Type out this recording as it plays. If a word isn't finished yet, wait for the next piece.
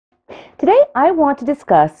Today, I want to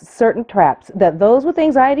discuss certain traps that those with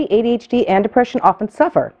anxiety, ADHD, and depression often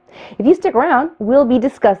suffer. If you stick around, we'll be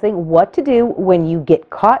discussing what to do when you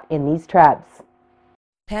get caught in these traps.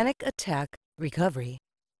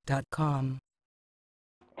 PanicAttackRecovery.com.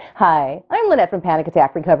 Hi, I'm Lynette from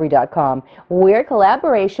PanicAttackRecovery.com. We're a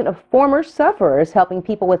collaboration of former sufferers helping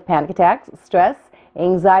people with panic attacks, stress,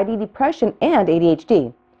 anxiety, depression, and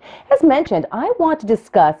ADHD. As mentioned, I want to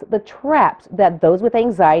discuss the traps that those with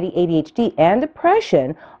anxiety, ADHD, and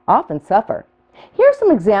depression often suffer. Here are some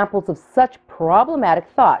examples of such problematic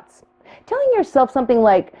thoughts. Telling yourself something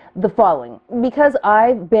like the following: because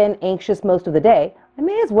I've been anxious most of the day, I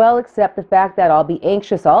may as well accept the fact that I'll be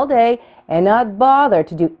anxious all day and not bother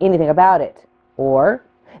to do anything about it. Or,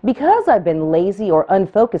 because I've been lazy or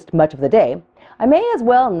unfocused much of the day, I may as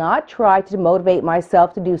well not try to motivate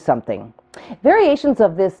myself to do something. Variations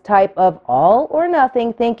of this type of all or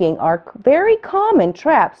nothing thinking are very common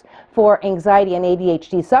traps for anxiety and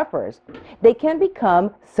ADHD sufferers. They can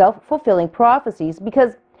become self-fulfilling prophecies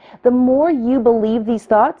because the more you believe these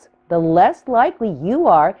thoughts, the less likely you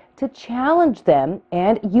are to challenge them,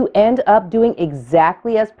 and you end up doing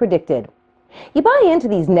exactly as predicted. You buy into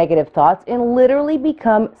these negative thoughts and literally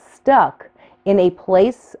become stuck in a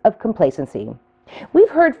place of complacency. We've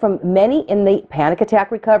heard from many in the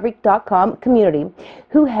PanicAttackRecovery.com community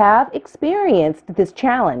who have experienced this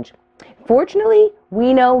challenge. Fortunately,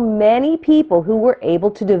 we know many people who were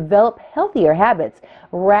able to develop healthier habits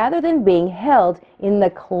rather than being held in the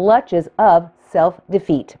clutches of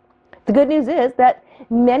self-defeat. The good news is that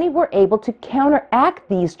many were able to counteract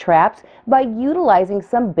these traps by utilizing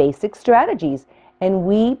some basic strategies, and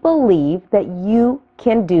we believe that you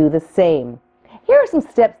can do the same. Here are some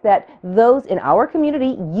steps that those in our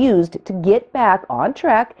community used to get back on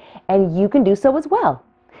track, and you can do so as well.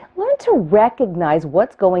 Learn to recognize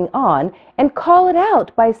what's going on and call it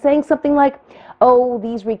out by saying something like, "Oh,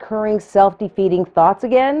 these recurring self-defeating thoughts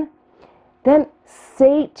again?" Then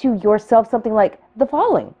say to yourself something like the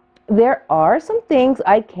following: there are some things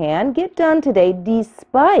I can get done today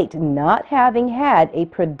despite not having had a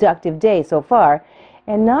productive day so far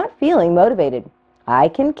and not feeling motivated. I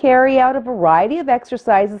can carry out a variety of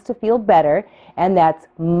exercises to feel better, and that's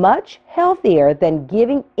much healthier than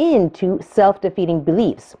giving in to self-defeating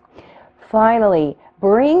beliefs. Finally,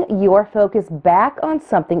 bring your focus back on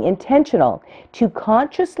something intentional to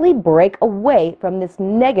consciously break away from this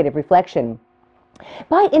negative reflection.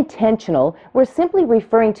 By intentional, we're simply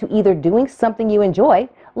referring to either doing something you enjoy,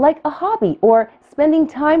 like a hobby, or spending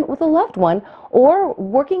time with a loved one, or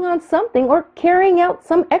working on something or carrying out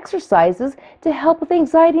some exercises to help with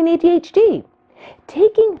anxiety and ADHD.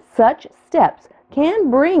 Taking such steps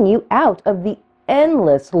can bring you out of the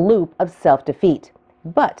endless loop of self-defeat.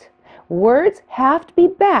 But words have to be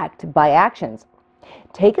backed by actions.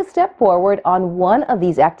 Take a step forward on one of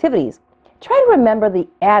these activities. Try to remember the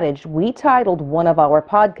adage we titled one of our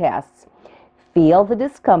podcasts: feel the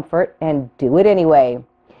discomfort and do it anyway.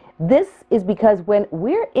 This is because when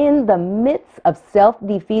we're in the midst of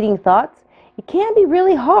self-defeating thoughts, it can be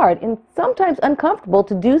really hard and sometimes uncomfortable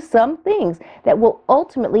to do some things that will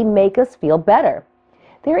ultimately make us feel better.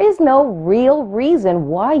 There is no real reason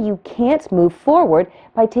why you can't move forward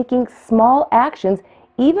by taking small actions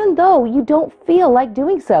even though you don't feel like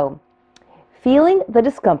doing so. Feeling the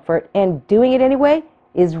discomfort and doing it anyway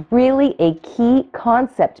is really a key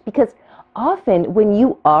concept because often when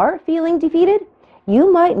you are feeling defeated,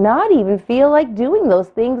 you might not even feel like doing those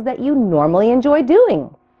things that you normally enjoy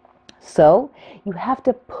doing. So, you have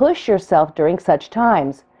to push yourself during such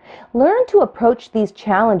times. Learn to approach these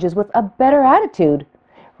challenges with a better attitude.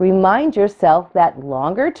 Remind yourself that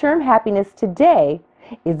longer-term happiness today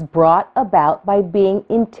is brought about by being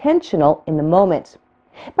intentional in the moment.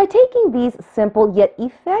 By taking these simple yet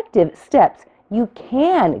effective steps, you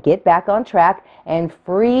can get back on track and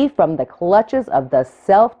free from the clutches of the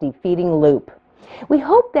self-defeating loop. We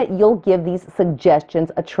hope that you'll give these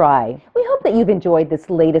suggestions a try. We hope that you've enjoyed this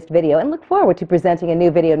latest video and look forward to presenting a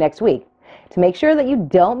new video next week. To make sure that you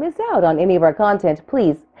don't miss out on any of our content,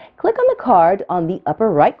 please click on the card on the upper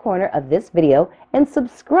right corner of this video and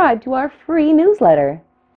subscribe to our free newsletter.